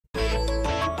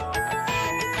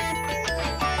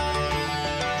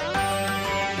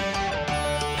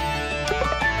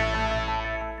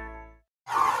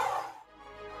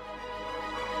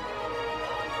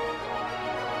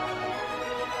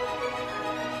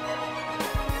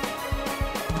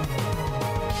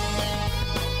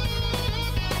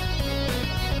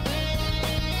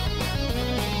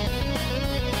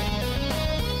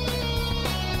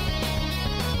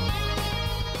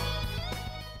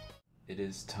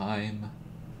time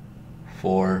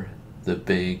for the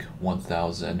big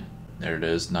 1000. There it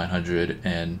is,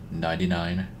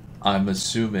 999. I'm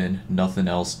assuming nothing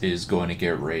else is going to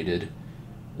get rated.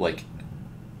 Like,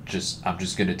 I'm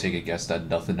just gonna take a guess that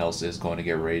nothing else is going to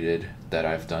get rated that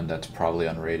I've done that's probably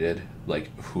unrated. Like,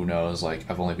 who knows? Like,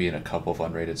 I've only been in a couple of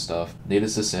unrated stuff.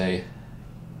 Needless to say,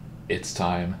 it's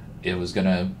time. It was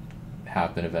gonna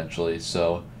happen eventually.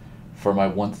 So, for my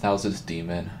 1000th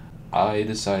demon, I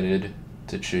decided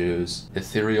to choose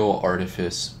Ethereal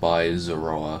Artifice by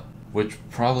Zeroya, which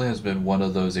probably has been one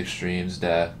of those extremes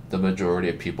that the majority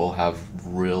of people have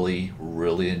really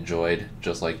enjoyed,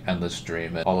 just like Endless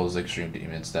Dream and all those extreme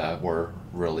demons that were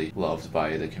really loved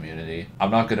by the community.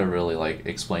 I'm not gonna really like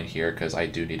explain here because I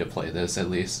do need to play this at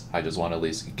least. I just want to at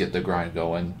least get the grind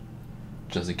going,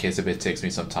 just in case if it takes me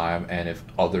some time and if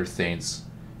other things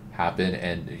happen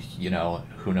and, you know,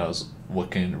 who knows what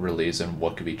can release and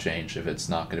what could be changed if it's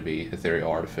not going to be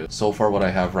Ethereal Artifice. So far what I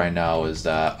have right now is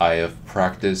that I have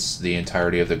practiced the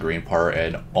entirety of the green part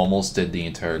and almost did the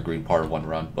entire green part in one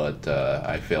run, but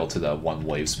I failed to the one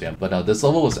wave spam. But this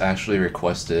level was actually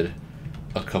requested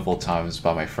a couple times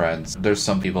by my friends. There's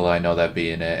some people that I know that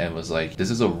be in it and was like,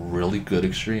 this is a really good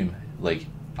extreme. Like,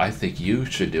 I think you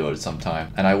should do it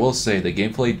sometime. And I will say the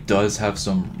gameplay does have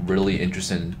some really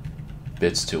interesting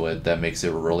bits to it that makes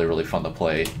it really fun to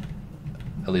play,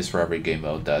 at least for every game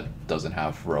mode that doesn't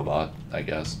have robot, I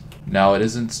guess. Now, it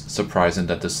isn't surprising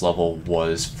that this level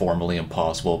was formerly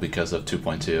impossible because of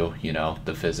 2.2. You know,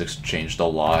 the physics changed a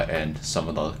lot and some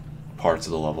of the parts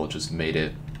of the level just made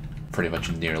it pretty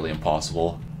much nearly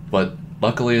impossible. But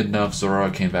luckily enough,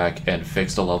 Zeroya came back and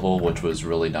fixed the level, which was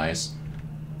really nice.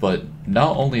 But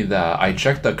not only that, I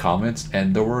checked the comments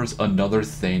and there was another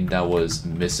thing that was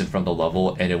missing from the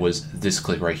level, and it was this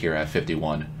click right here at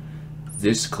 51.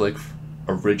 This click,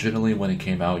 originally when it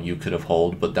came out, you could have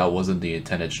hold, but that wasn't the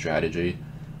intended strategy.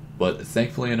 But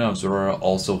thankfully enough, Zeroya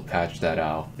also patched that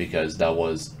out because that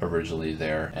was originally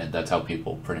there, and that's how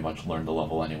people pretty much learned the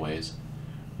level anyways.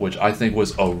 Which I think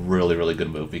was a really good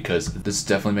move because this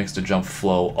definitely makes the jump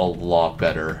flow a lot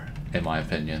better. In my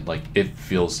opinion, like, it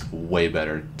feels way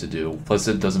better to do. Plus,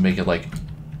 it doesn't make it like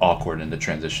awkward in the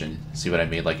transition. See what I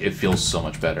mean? Like, it feels so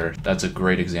much better. That's a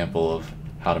great example of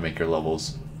how to make your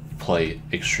levels play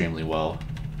extremely well.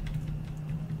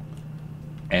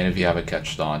 And if you haven't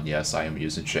catched on, yes, I am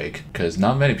using Shake, because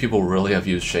not many people really have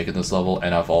used Shake in this level,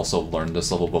 and I've also learned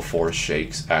this level before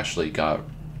Shakes actually got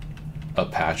a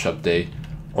patch update.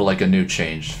 Or like a new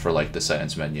change for like the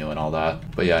settings menu and all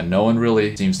that. But yeah, no one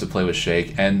really seems to play with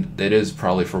Shake, and it is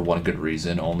probably for one good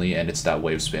reason only, and it's that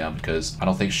wave spam, because I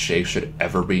don't think Shake should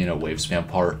ever be in a wave spam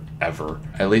part, ever.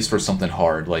 At least for something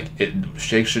hard. Like,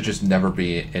 Shake should just never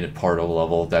be in a part of a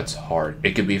level that's hard.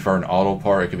 It could be for an auto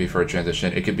part, it could be for a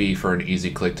transition, it could be for an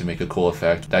easy click to make a cool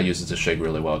effect. That uses the Shake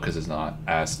really well because it's not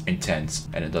as intense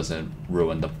and it doesn't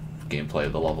ruin the gameplay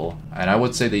of the level. And I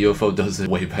would say the UFO does a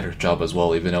way better job as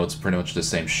well, even though it's pretty much the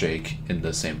same Shake in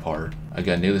the same part.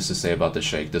 Again, needless to say about the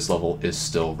Shake, this level is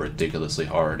still ridiculously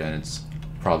hard, and it's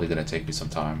probably going to take me some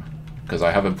time because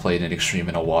I haven't played an extreme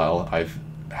in a while. I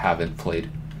haven't played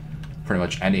pretty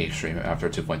much any extreme after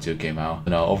 2.2 came out.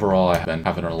 But no, overall I've been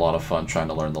having a lot of fun trying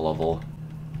to learn the level.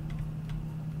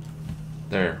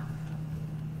 There.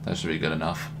 That should be good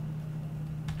enough.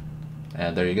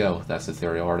 And there you go. That's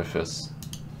Ethereal Artifice.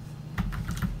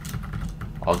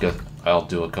 I'll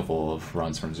do a couple of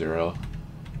runs from zero,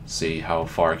 see how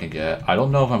far I can get. I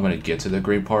don't know if I'm going to get to the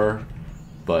green part,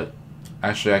 but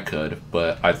actually I could,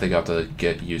 but I think I have to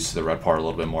get used to the red part a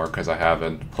little bit more because I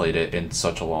haven't played it in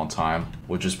such a long time,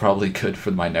 which is probably good for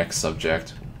my next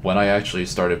subject. When I actually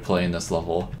started playing this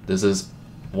level, this is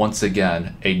once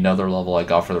again another level I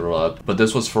got for the roulette, but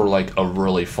this was for like a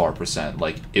really far percent.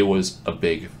 Like, it was a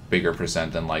bigger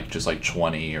percent than like just like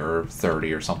 20 or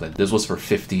 30 or something. This was for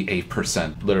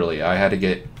 58%. Literally, I had to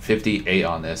get 58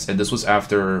 on this, and this was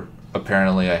after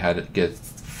apparently I had to get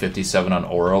 57 on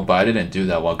Oro, but I didn't do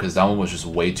that one because that one was just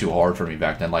way too hard for me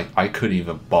back then. Like, I couldn't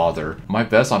even bother. My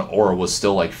best on Oro was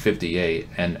still like 58,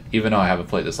 and even though I haven't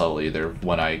played this level either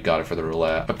when I got it for the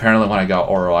roulette, apparently when I got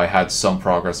Oro I had some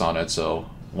progress on it, so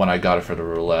when I got it for the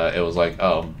roulette, it was like,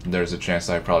 oh, there's a chance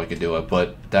that I probably could do it.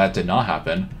 But that did not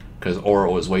happen because Oro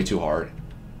was way too hard.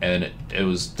 And it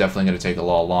was definitely going to take a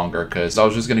lot longer because I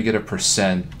was just going to get a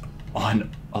percent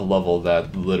on a level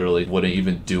that literally wouldn't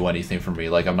even do anything for me.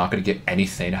 Like, I'm not going to get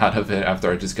anything out of it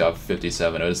after I just got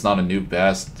 57. It's not a new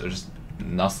best. There's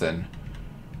nothing.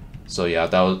 So yeah,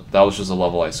 that was just a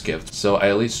level I skipped. So I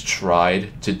at least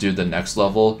tried to do the next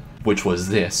level, which was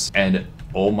this. And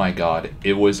oh my god,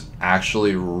 it was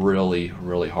actually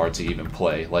really hard to even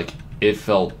play. Like, it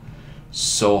felt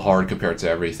so hard compared to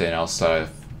everything else that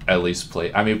I've at least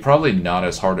played. I mean, probably not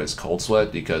as hard as Cold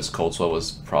Sweat, because Cold Sweat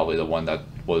was probably the one that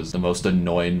was the most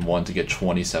annoying one to get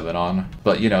 27 on.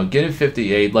 But, you know, getting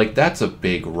 58, like, that's a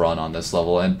big run on this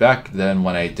level. And back then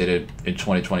when I did it in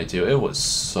 2022, it was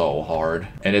so hard.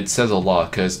 And it says a lot,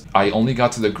 because I only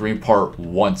got to the green part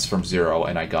once from 0,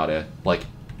 and I got it. Like,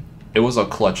 it was a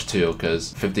clutch too,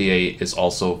 because 58 is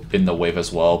also in the wave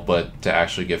as well, but to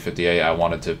actually get 58, I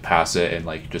wanted to pass it and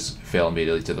like just fail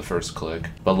immediately to the first click.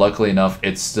 But luckily enough,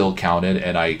 it still counted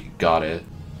and I got it.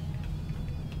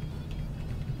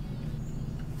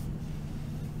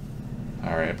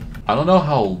 Alright. I don't know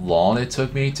how long it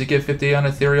took me to get 58 on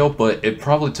Ethereal, but it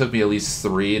probably took me at least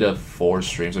 3 to 4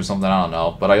 streams or something, I don't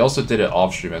know. But I also did it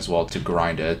off stream as well to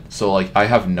grind it. So like, I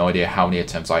have no idea how many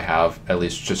attempts I have, at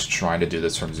least just trying to do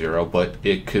this from 0, but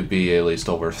it could be at least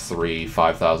over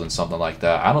 5,000, something like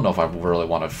that. I don't know if I really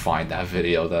want to find that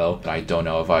video though. I don't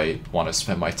know if I want to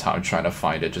spend my time trying to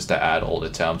find it just to add old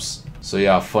attempts. So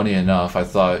yeah, funny enough, I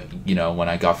thought, you know, when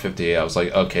I got 58, I was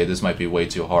like, okay, this might be way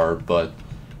too hard, but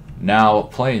now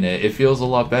playing it, it feels a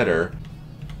lot better.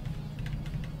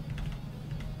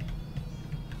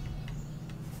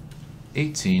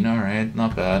 $18, alright,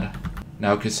 not bad.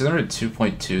 Now considering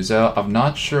 2.2's out, I'm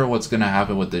not sure what's gonna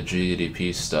happen with the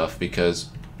GDP stuff, because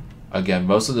again,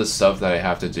 most of the stuff that I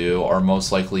have to do are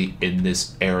most likely in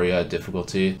this area of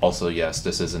difficulty. Also, yes,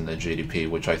 this is in the GDP,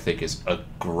 which I think is a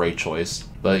great choice.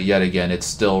 But yet again, it's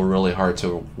still really hard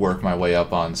to work my way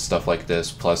up on stuff like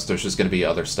this. Plus, there's just going to be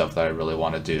other stuff that I really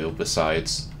want to do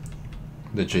besides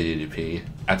the GDP.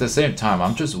 At the same time,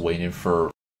 I'm just waiting for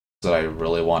that I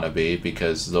really want to be,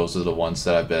 because those are the ones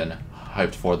that I've been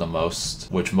hyped for the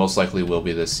most, which most likely will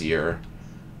be this year.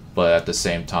 But at the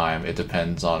same time, it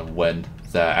depends on when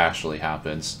that actually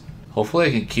happens. Hopefully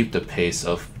I can keep the pace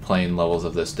of playing levels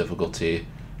of this difficulty,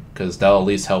 because that'll at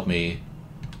least help me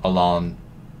along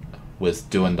with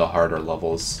doing the harder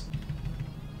levels.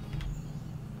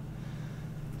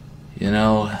 You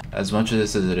know, as much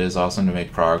as it is awesome to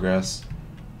make progress,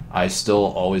 I still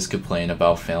always complain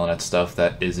about failing at stuff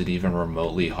that isn't even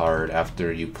remotely hard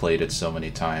after you played it so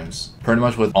many times. Pretty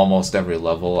much with almost every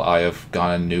level, I have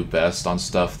gotten a new best on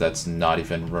stuff that's not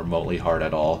even remotely hard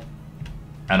at all.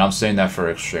 And I'm saying that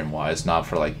for extreme wise, not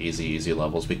for like easy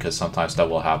levels, because sometimes that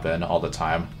will happen all the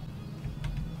time.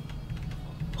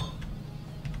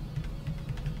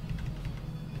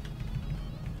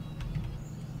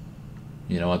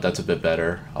 You know what, that's a bit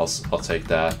better. I'll take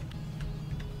that.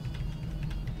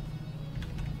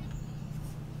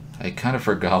 I kind of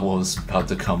forgot what was about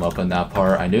to come up in that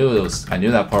part. I knew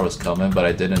that part was coming, but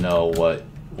I didn't know what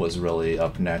was really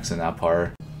up next in that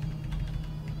part.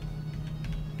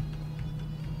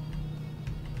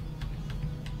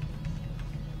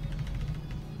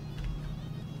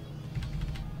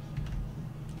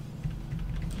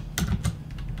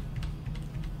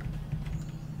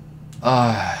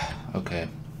 Okay.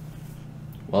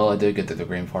 Well, I did get to the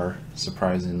green part,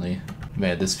 surprisingly.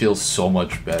 Man, this feels so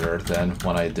much better than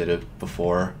when I did it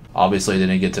before. Obviously, I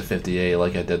didn't get to 58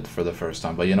 like I did for the first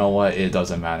time, but you know what? It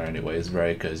doesn't matter anyways,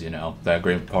 right? Because, you know, that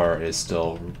green part is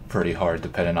still pretty hard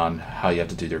depending on how you have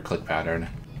to do your click pattern.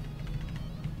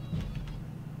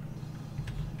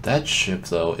 That ship,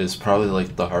 though, is probably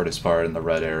like the hardest part in the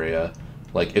red area.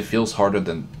 Like, it feels harder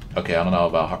than... Okay, I don't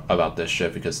know about this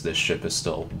ship, because this ship is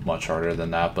still much harder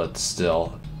than that, but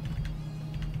still.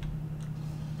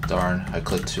 Darn, I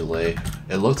clicked too late.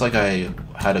 It looked like I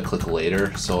had to click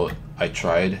later, so I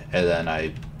tried, and then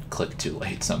I clicked too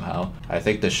late somehow. I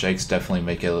think the shakes definitely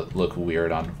make it look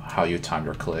weird on how you time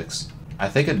your clicks. I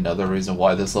think another reason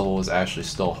why this level was actually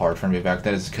still hard for me back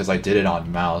then is because I did it on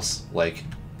mouse. Like,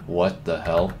 what the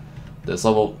hell? This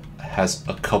level has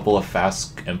a couple of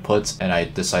fast inputs, and I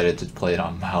decided to play it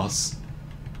on mouse.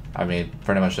 I mean,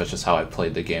 pretty much that's just how I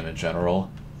played the game in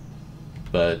general.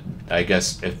 But I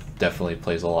guess it definitely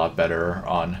plays a lot better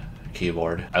on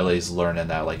keyboard. I at least learning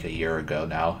that like a year ago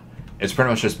now. It's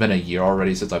pretty much just been a year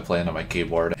already since I played on my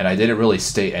keyboard, and I didn't really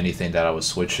state anything that I was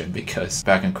switching, because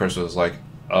back in Christmas was like,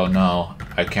 oh no,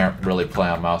 I can't really play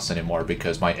on mouse anymore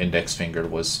because my index finger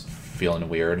was feeling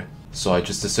weird. So I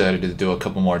just decided to do a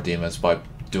couple more demons by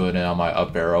doing it on my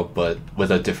up arrow, but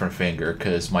with a different finger,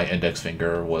 because my index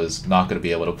finger was not going to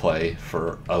be able to play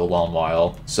for a long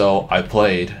while. So I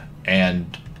played,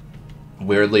 and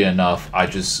weirdly enough, I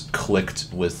just clicked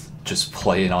with just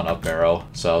playing on up arrow.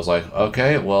 So I was like,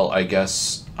 okay, well, I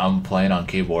guess I'm playing on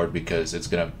keyboard because it's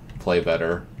going to play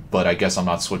better. But I guess I'm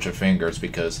not switching fingers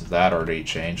because that already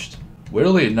changed.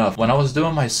 Weirdly enough, when I was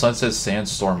doing my Sunset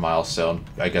Sandstorm milestone,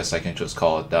 I guess I can just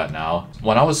call it that now.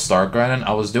 When I was start grinding,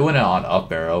 I was doing it on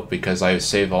up arrow because I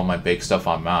saved all my big stuff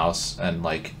on mouse, and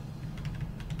like,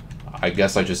 I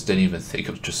guess I just didn't even think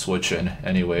of just switching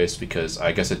anyways, because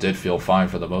I guess it did feel fine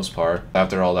for the most part.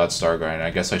 After all that start grinding,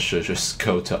 I guess I should just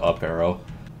go to up arrow.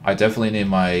 I definitely need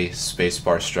my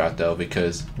spacebar strat though,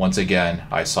 because once again,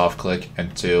 I soft click,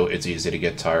 and 2, it's easy to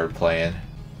get tired playing.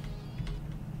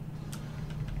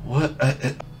 What?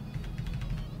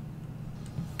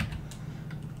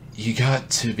 You got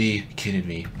to be kidding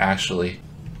me, actually.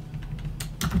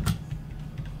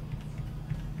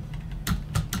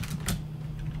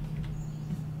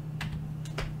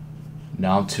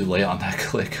 Now I'm too late on that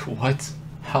click. What?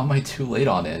 How am I too late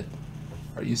on it?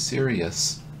 Are you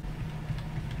serious?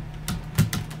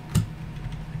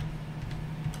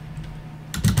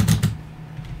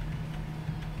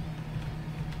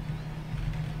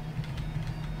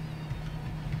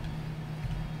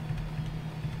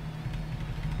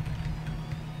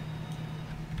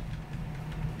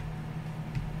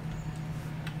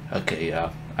 Okay,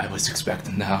 yeah, I was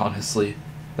expecting that, honestly.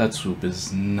 That swoop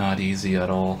is not easy at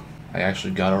all. I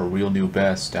actually got a real new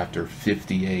best after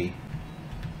 58.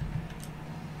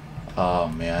 Oh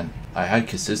man, I had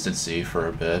consistency for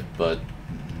a bit, but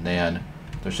man,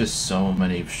 there's just so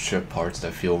many ship parts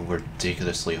that feel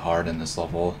ridiculously hard in this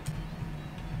level.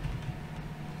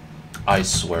 I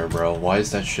swear, bro, why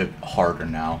is that ship harder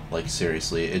now? Like,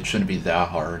 seriously, it shouldn't be that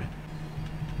hard.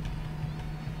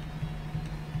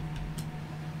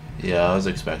 Yeah, I was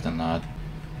expecting that.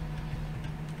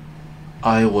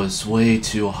 I was way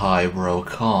too high, bro.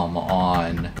 Come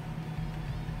on.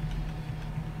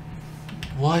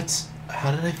 What?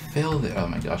 How did I fail there? Oh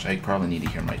my gosh, I probably need to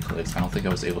hear my clicks. I don't think I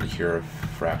was able to hear a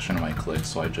fraction of my clicks,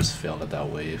 so I just failed at that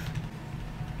wave.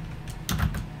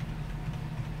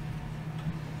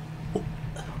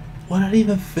 What did I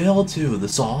even fail to? The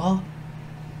saw?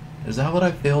 Is that what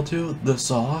I failed to? The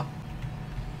saw?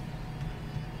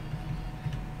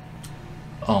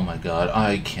 Oh my god,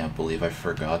 I can't believe I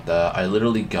forgot that. I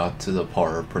literally got to the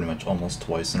part pretty much almost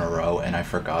twice in a row and I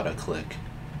forgot a click.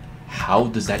 How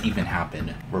does that even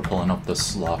happen? We're pulling up the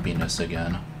sloppiness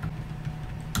again.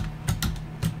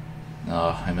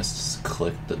 I missed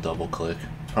the double click.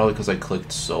 Probably because I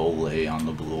clicked so late on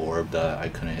the blue orb that I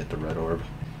couldn't hit the red orb.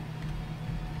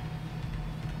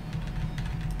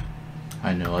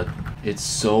 I know it. It's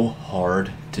so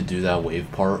hard to do that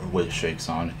wave part with shakes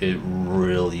on. It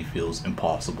really feels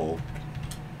impossible.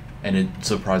 And it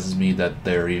surprises me that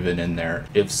they're even in there.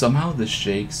 If somehow the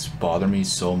shakes bother me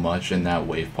so much in that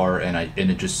wave part and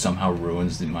it just somehow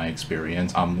ruins my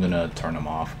experience, I'm gonna turn them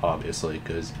off, obviously,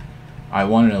 because I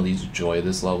want to at least enjoy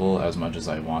this level as much as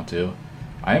I want to.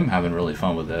 I am having really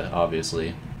fun with it,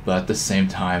 obviously, but at the same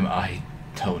time, I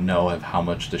don't know how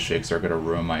much the shakes are gonna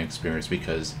ruin my experience,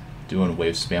 because doing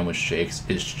wave spam with shakes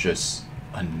is just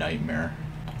a nightmare.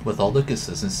 With all the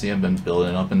consistency I've been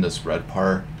building up in this red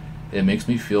part, it makes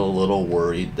me feel a little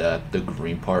worried that the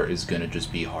green part is going to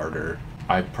just be harder.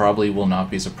 I probably will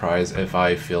not be surprised if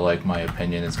I feel like my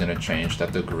opinion is going to change,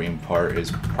 that the green part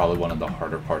is probably one of the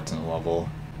harder parts in the level.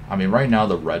 I mean, right now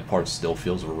the red part still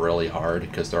feels really hard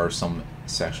because there are some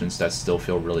sections that still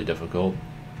feel really difficult.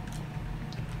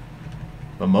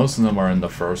 But most of them are in the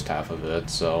first half of it,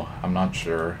 so I'm not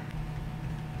sure.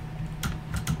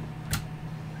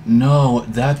 No,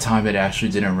 that time it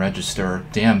actually didn't register.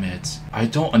 Damn it. I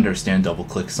don't understand double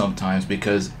click sometimes,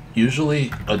 because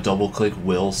usually a double click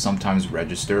will sometimes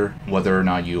register whether or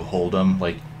not you hold them.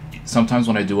 Like, sometimes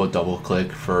when I do a double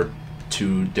click for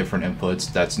 2 different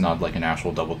inputs, that's not like an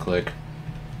actual double click.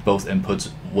 Both inputs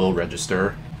will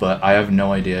register, but I have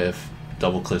no idea if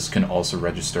double clicks can also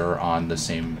register on the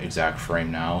same exact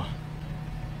frame now.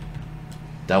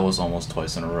 That was almost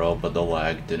twice in a row, but the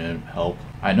lag didn't help.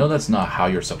 I know that's not how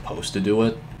you're supposed to do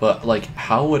it, but like,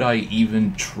 how would I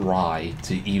even try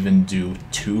to even do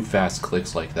 2 fast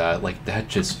clicks like that? Like, that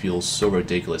just feels so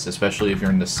ridiculous, especially if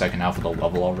you're in the second half of the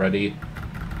level already.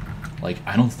 Like,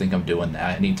 I don't think I'm doing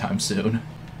that anytime soon.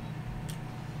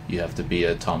 You have to be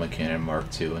Atomic Cannon Mark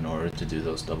II in order to do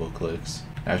those double clicks.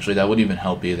 Actually, that wouldn't even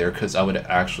help either, because I would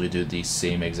actually do the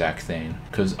same exact thing.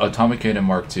 Because Atomic Cannon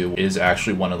Mark II is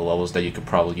actually one of the levels that you could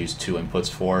probably use 2 inputs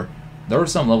for. There are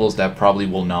some levels that probably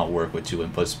will not work with 2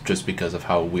 inputs just because of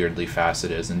how weirdly fast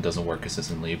it is and doesn't work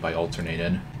consistently by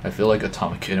alternating. I feel like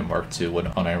Atomic Cannon Mark II would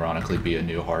unironically be a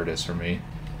new hardest for me.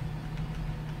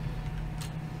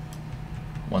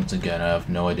 Once again, I have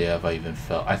no idea if I even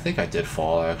fell. I think I did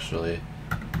fall, actually.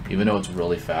 Even though it's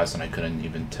really fast and I couldn't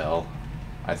even tell.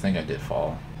 I think I did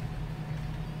fall.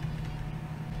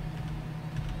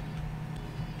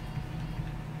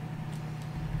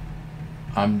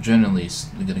 I'm genuinely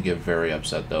gonna get very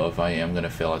upset though if I am gonna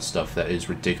fail at stuff that is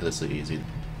ridiculously easy.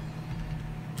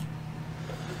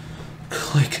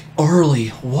 Click early,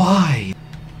 why?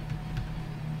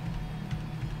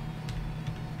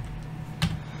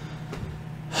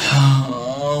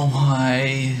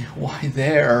 Why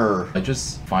there? I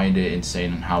just find it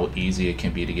insane how easy it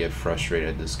can be to get frustrated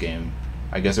at this game.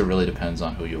 I guess it really depends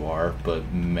on who you are,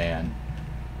 but man,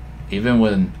 even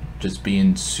when just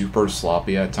being super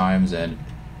sloppy at times and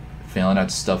failing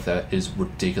at stuff that is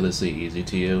ridiculously easy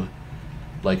to you,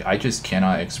 like, I just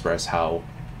cannot express how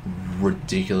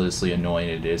ridiculously annoying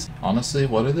it is. Honestly,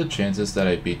 what are the chances that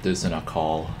I beat this in a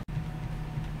call?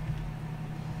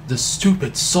 The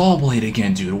stupid saw blade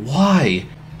again, dude, why?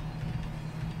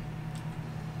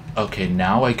 Okay,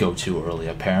 now I go too early,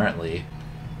 apparently.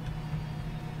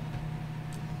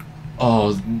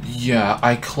 Oh, yeah,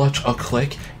 I clutch a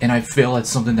click, and I fail at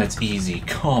something that's easy.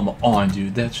 Come on,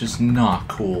 dude, that's just not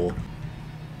cool.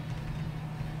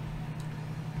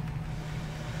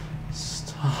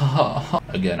 Stop.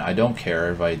 Again, I don't care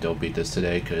if I don't beat this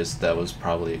today, because that was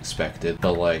probably expected,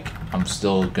 but, like, I'm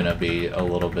still gonna be a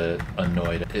little bit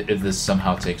annoyed if this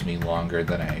somehow takes me longer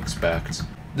than I expect.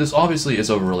 This obviously is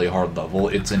a really hard level.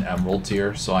 It's an emerald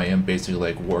tier, so I am basically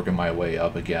like working my way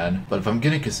up again. But if I'm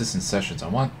getting consistent sessions, I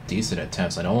want decent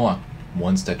attempts. I don't want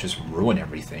ones that just ruin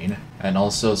everything. And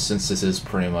also, since this is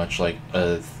pretty much like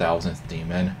a 1000th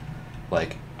demon,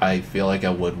 like, I feel like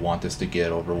I would want this to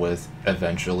get over with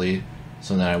eventually,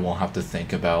 so that I won't have to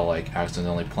think about like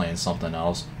accidentally playing something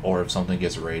else, or if something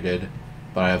gets rated.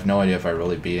 But I have no idea if I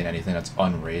really beat anything that's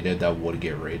unrated that would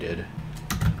get rated.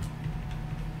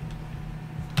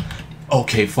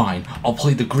 Okay, fine. I'll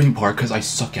play the green part because I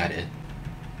suck at it.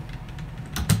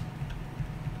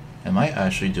 Am I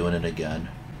actually doing it again?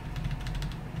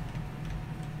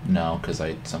 No, because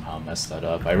I somehow messed that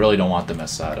up. I really don't want to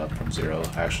mess that up from zero,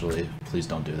 actually. Please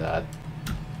don't do that.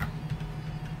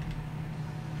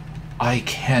 I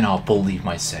cannot believe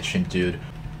my session, dude.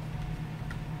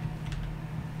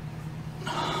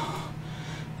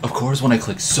 Of course, when I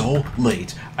click so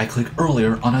late, I click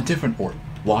earlier on a different orb.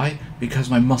 Why? Because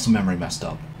my muscle memory messed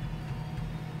up.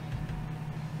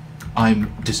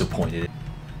 I'm disappointed.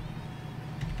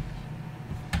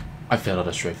 I failed at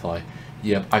a straight fly.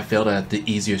 Yep, I failed at the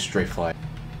easiest straight fly.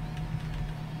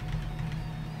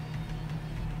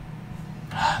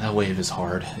 That wave is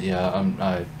hard. Yeah,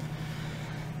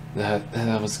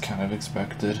 that was kind of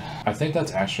expected. I think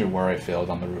that's actually where I failed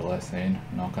on the roulette thing,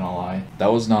 not gonna lie.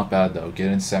 That was not bad though,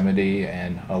 getting 70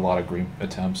 and a lot of green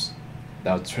attempts.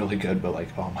 That's really good, but like,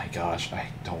 oh my gosh, I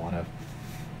don't want to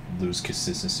lose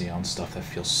consistency on stuff that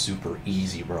feels super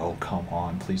easy, bro. Come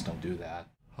on, please don't do that.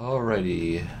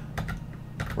 Alrighty,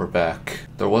 we're back.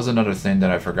 There was another thing that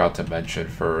I forgot to mention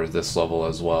for this level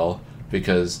as well,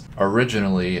 because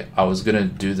originally I was gonna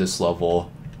do this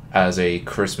level as a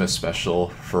Christmas special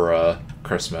for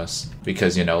Christmas,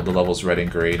 because, you know, the level's red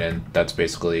and green, and that's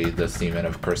basically the theme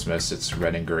of Christmas. It's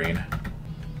red and green.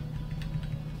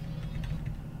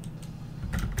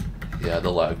 Yeah,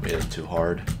 the lag made it too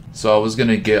hard. So I was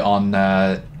gonna get on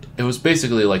that. It was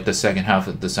basically like the second half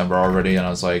of December already, and I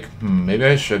was like, maybe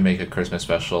I should make a Christmas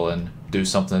special and do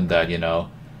something that, you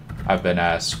know, I've been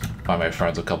asked by my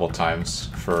friends a couple times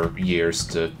for years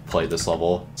to play this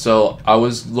level. So I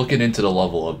was looking into the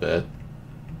level a bit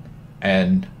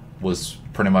and was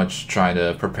pretty much trying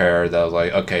to prepare that I was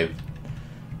like, okay,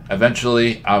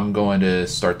 eventually I'm going to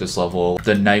start this level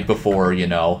the night before, you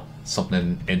know,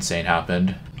 something insane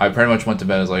happened. I pretty much went to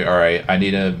bed, I was like, alright, I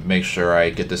need to make sure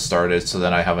I get this started so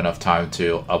then I have enough time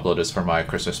to upload this for my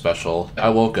Christmas special. I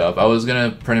woke up, I was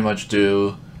gonna pretty much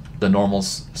do the normal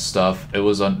stuff. It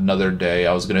was another day,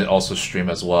 I was gonna also stream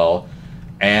as well.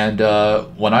 And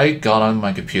when I got on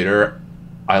my computer,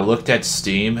 I looked at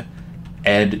Steam,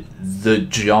 and the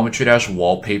Geometry Dash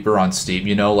wallpaper on Steam,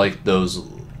 you know, like those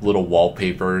little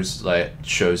wallpapers that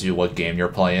shows you what game you're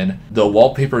playing. The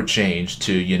wallpaper changed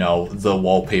to, you know, the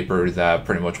wallpaper that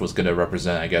pretty much was going to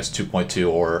represent, I guess, 2.2,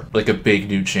 or like a big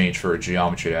new change for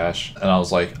Geometry Dash. And I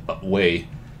was like, wait,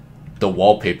 the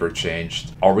wallpaper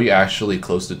changed. Are we actually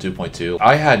close to 2.2?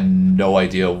 I had no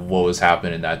idea what was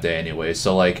happening that day anyway.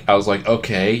 So like, I was like,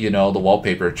 okay, you know, the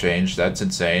wallpaper changed. That's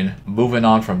insane. Moving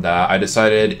on from that, I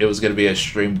decided it was going to be a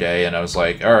stream day, and I was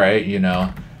like, all right, you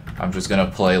know, I'm just gonna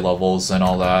play levels and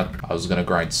all that. I was gonna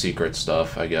grind secret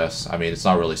stuff, I guess. I mean, it's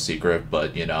not really secret,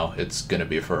 but, you know, it's gonna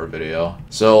be for a video.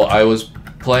 So I was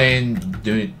playing,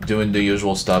 doing the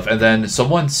usual stuff, and then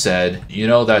someone said, you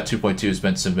know that 2.2 has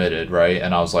been submitted, right?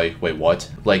 And I was like, wait,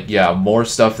 what? Like, yeah, more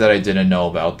stuff that I didn't know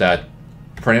about, that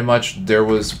pretty much there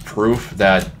was proof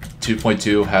that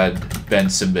 2.2 had been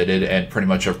submitted and pretty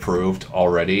much approved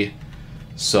already.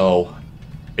 So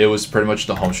it was pretty much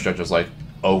the home stretch. I was like,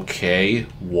 okay,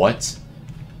 what?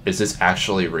 Is this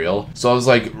actually real? So I was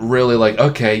like, really like,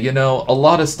 okay, you know, a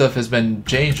lot of stuff has been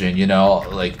changing, you know,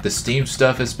 like the Steam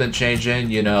stuff has been changing,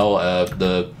 you know,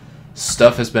 the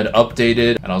stuff has been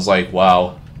updated. And I was like,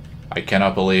 wow, I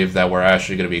cannot believe that we're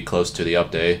actually going to be close to the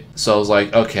update. So I was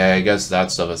like, okay, I guess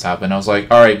that stuff has happened. I was like,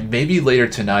 all right, maybe later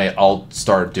tonight I'll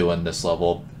start doing this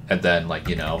level and then, like,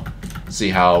 you know, see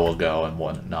how it will go and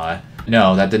whatnot.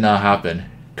 No, that did not happen.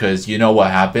 Because you know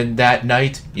what happened that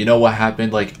night? You know what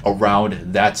happened, like,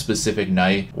 around that specific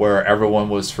night where everyone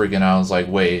was freaking out? I was like,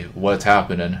 wait, what's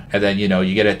happening? And then, you know,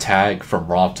 you get a tag from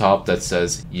RomTop that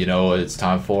says, you know what it's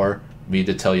time for? Me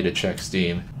to tell you to check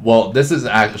Steam. Well, this is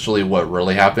actually what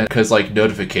really happened, because, like,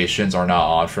 notifications are not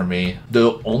on for me.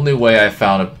 The only way I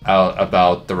found out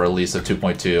about the release of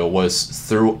 2.2 was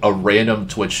through a random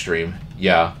Twitch stream.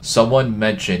 Yeah, someone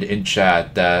mentioned in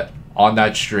chat that on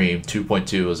that stream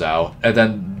 2.2 was out, and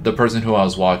then the person who I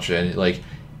was watching, like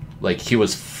he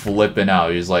was flipping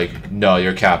out. He was like, no,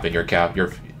 you're capping,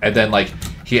 and then, like,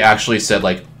 he actually said,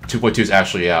 like, 2.2 is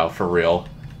actually out for real.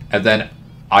 And then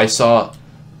I saw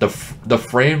the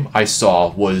frame I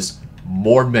saw was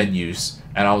more menus,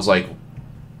 and I was like,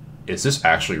 is this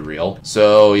actually real?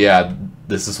 So yeah,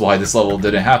 this is why this level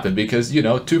didn't happen, because, you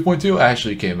know, 2.2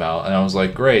 actually came out, and I was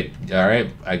like, great,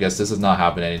 alright, I guess this is not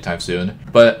happening anytime soon.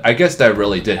 But I guess that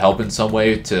really did help in some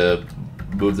way to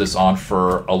move this on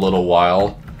for a little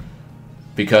while,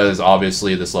 because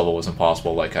obviously this level was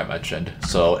impossible, like I mentioned,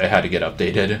 so it had to get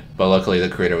updated. But luckily the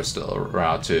creator was still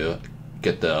around to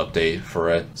get the update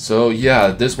for it. So yeah,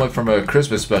 this went from a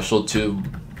Christmas special to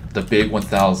the big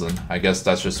 1000. I guess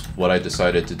that's just what I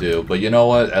decided to do. But you know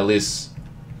what? At least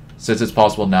since it's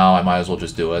possible now, I might as well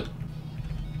just do it.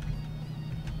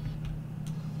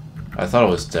 I thought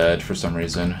it was dead for some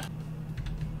reason.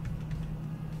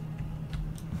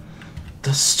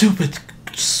 The stupid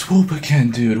swoop again,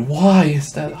 dude. Why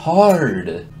is that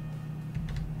hard?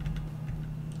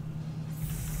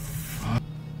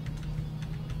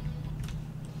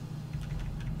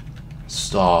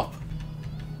 Stop.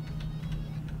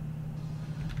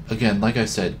 Again, like I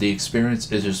said, the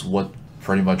experience is just what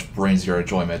pretty much brings your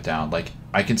enjoyment down. Like,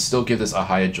 I can still give this a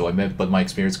high enjoyment, but my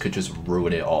experience could just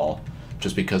ruin it all,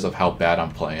 just because of how bad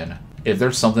I'm playing. If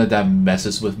there's something that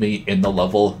messes with me in the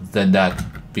level, then that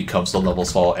becomes the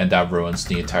level's fault, and that ruins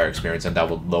the entire experience, and that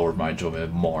would lower my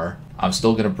enjoyment more. I'm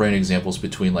still gonna bring examples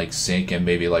between, like, Sync and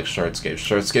maybe, like, Shardscape.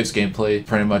 Shardscape's gameplay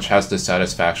pretty much has the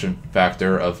satisfaction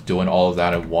factor of doing all of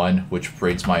that in one, which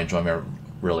brings my enjoyment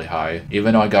really high.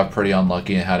 Even though I got pretty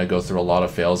unlucky and had to go through a lot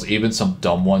of fails, even some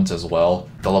dumb ones as well,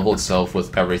 the level itself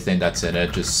with everything that's in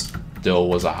it just still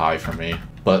was a high for me.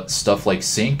 But stuff like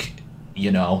Sync,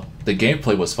 you know, the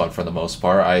gameplay was fun for the most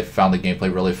part. I found the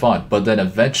gameplay really fun. But then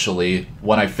eventually,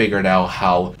 when I figured out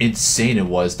how insane it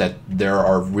was that there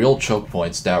are real choke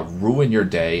points that ruin your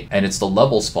day, and it's the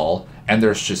level's fault, and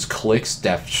there's just clicks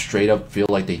that straight up feel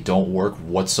like they don't work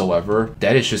whatsoever,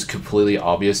 that is just completely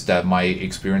obvious that my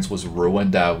experience was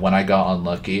ruined, that when I got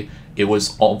unlucky, it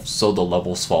was also the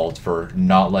level's fault for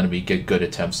not letting me get good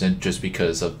attempts in just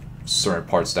because of certain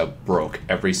parts that broke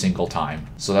every single time.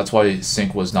 So that's why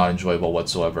Sync was not enjoyable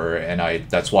whatsoever, and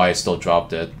that's why I still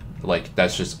dropped it. Like,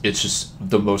 it's just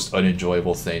the most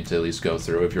unenjoyable thing to at least go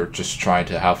through if you're just trying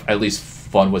to have at least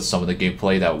fun with some of the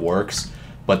gameplay that works.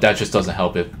 But that just doesn't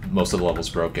help if most of the level's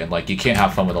broken. Like, you can't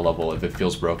have fun with a level if it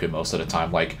feels broken most of the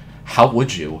time. Like, how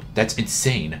would you? That's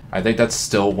insane. I think that's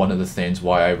still one of the things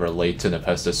why I relate to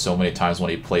Nepestus so many times when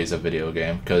he plays a video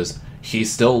game, because he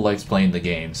still likes playing the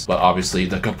games, but obviously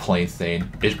the complaint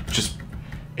thing, it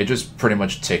just pretty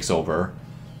much takes over.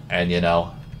 And, you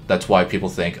know, that's why people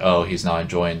think, oh, he's not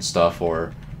enjoying stuff,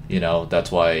 or, you know,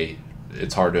 that's why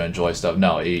it's hard to enjoy stuff.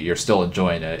 No, you're still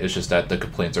enjoying it. It's just that the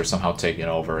complaints are somehow taking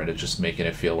over, and it's just making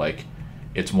it feel like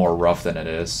it's more rough than it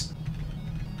is.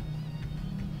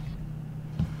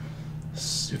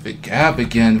 Stupid gap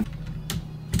again.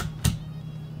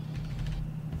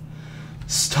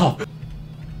 Stop.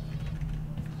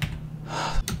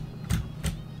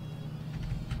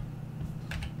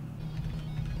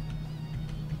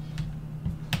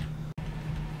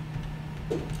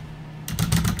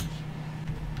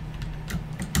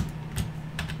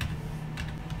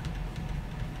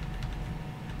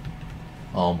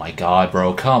 Oh my god,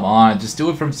 bro, come on, just do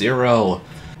it from zero.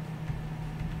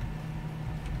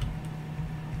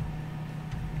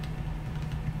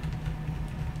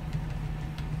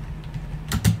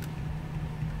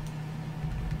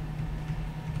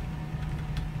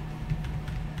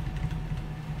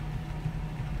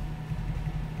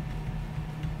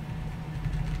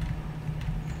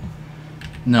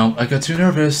 No, I got too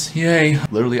nervous. Yay.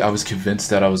 Literally, I was convinced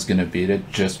that I was gonna beat it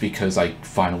just because I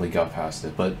finally got past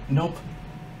it. But nope.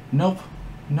 Nope.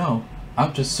 No.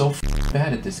 I'm just so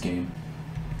bad at this game.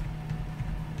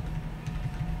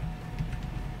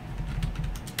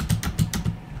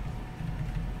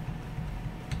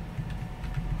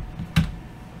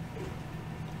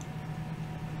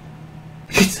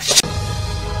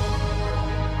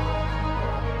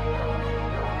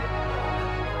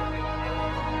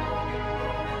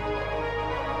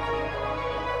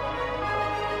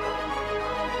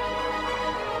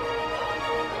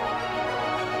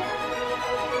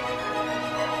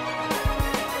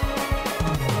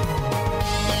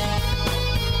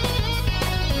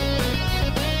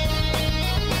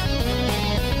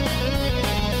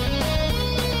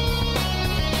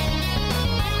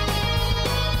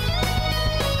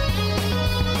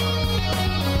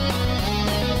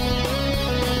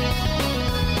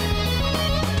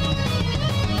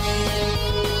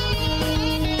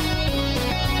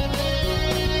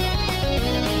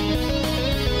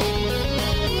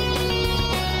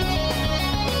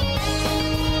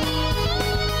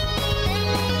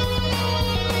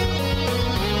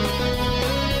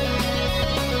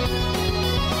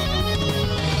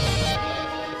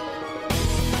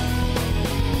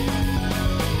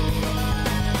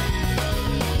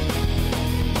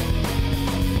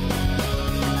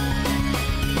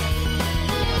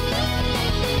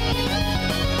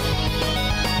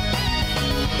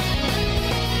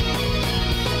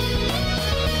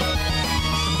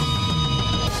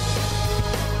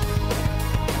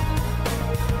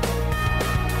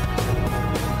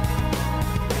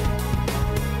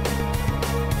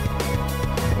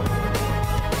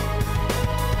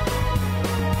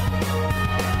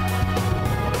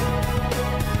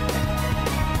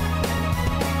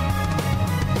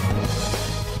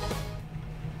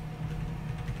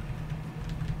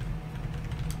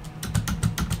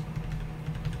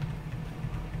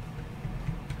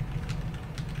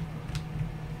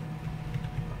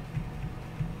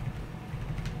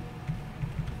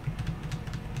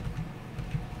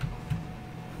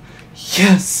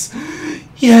 Yes!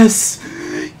 Yes!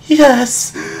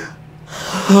 Yes!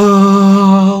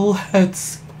 Oh,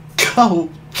 let's go!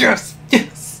 Yes!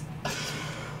 Yes!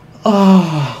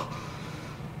 Oh,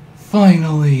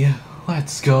 finally!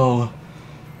 Let's go!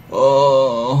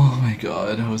 Oh my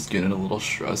god, I was getting a little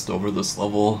stressed over this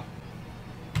level.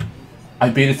 I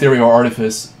beat Ethereal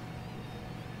Artifice.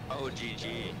 Oh,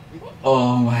 GG.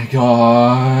 Oh my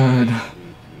god.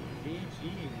 GG.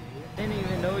 I didn't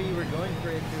even know you were going for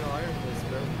Ethereal Artifice,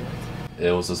 bro.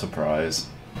 It was a surprise.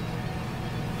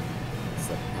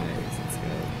 Surprise, it's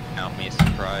good. Count me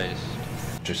surprised.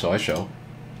 Just so I show.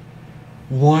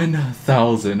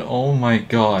 1,000. Oh my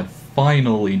god.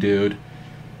 Finally, dude.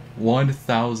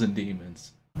 1,000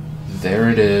 demons. There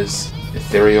it is.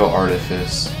 Ethereal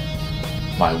Artifice.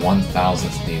 My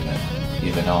 1,000th demon.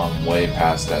 Even though I'm way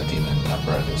past that demon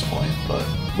number at this point. But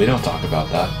we don't talk about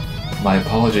that. My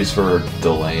apologies for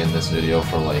delaying this video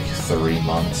for like 3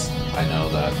 months. I know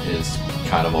that is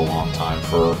kind of a long time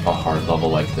for a hard level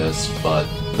like this, but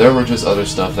there were just other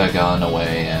stuff that got in the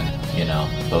way, and you know,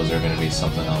 those are going to be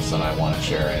something else that I want to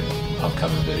share in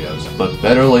upcoming videos. But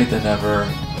better late than never,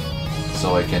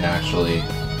 so I can actually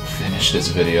finish this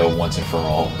video once and for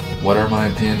all. What are my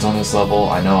opinions on this level?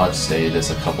 I know I've stated this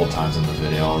a couple times in the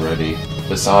video already.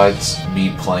 Besides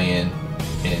me playing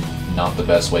in not the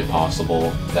best way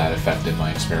possible, that affected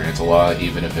my experience a lot,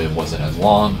 even if it wasn't as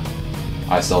long.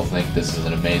 I still think this is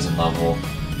an amazing level.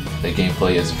 The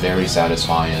gameplay is very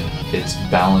satisfying. It's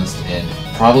balanced in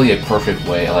probably a perfect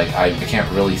way. Like, I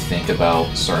can't really think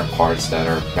about certain parts that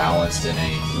are balanced in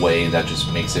a way that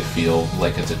just makes it feel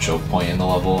like it's a choke point in the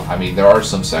level. I mean, there are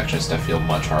some sections that feel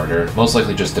much harder. Most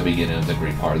likely just the beginning of the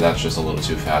green part. That's just a little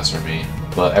too fast for me.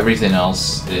 But everything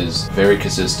else is very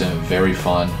consistent, very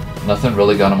fun. Nothing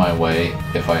really got in my way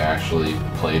if I actually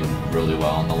played really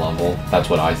well on the level. That's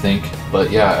what I think.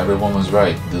 But yeah, everyone was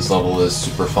right. This level is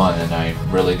super fun and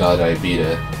I'm really glad I beat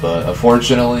it. But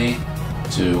unfortunately,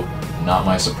 to not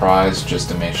my surprise, just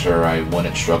to make sure I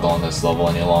wouldn't struggle on this level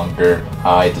any longer,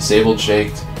 I disabled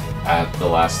Shaked at the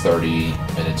last 30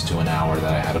 minutes to an hour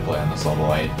that I had to play on this level.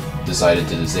 I decided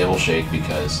to disable Shake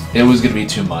because it was going to be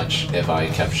too much if I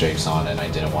kept Shakes on and I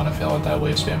didn't want to fail at that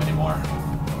wave spam anymore.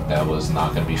 That was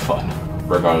not going to be fun.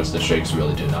 Regardless, the Shakes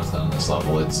really do nothing on this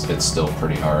level. It's still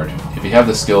pretty hard. If you have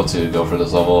the skill to go for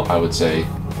this level, I would say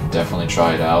definitely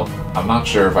try it out. I'm not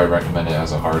sure if I recommend it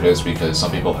as a hardest because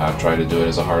some people have tried to do it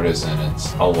as a hardest and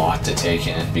it's a lot to take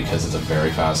in because it's a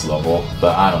very fast level,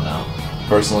 but I don't know.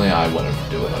 Personally, I wouldn't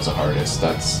do it as a hardest.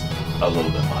 That's a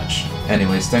little bit much.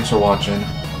 Anyways, thanks for watching.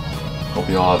 Hope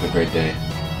you all have a great day.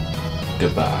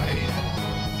 Goodbye.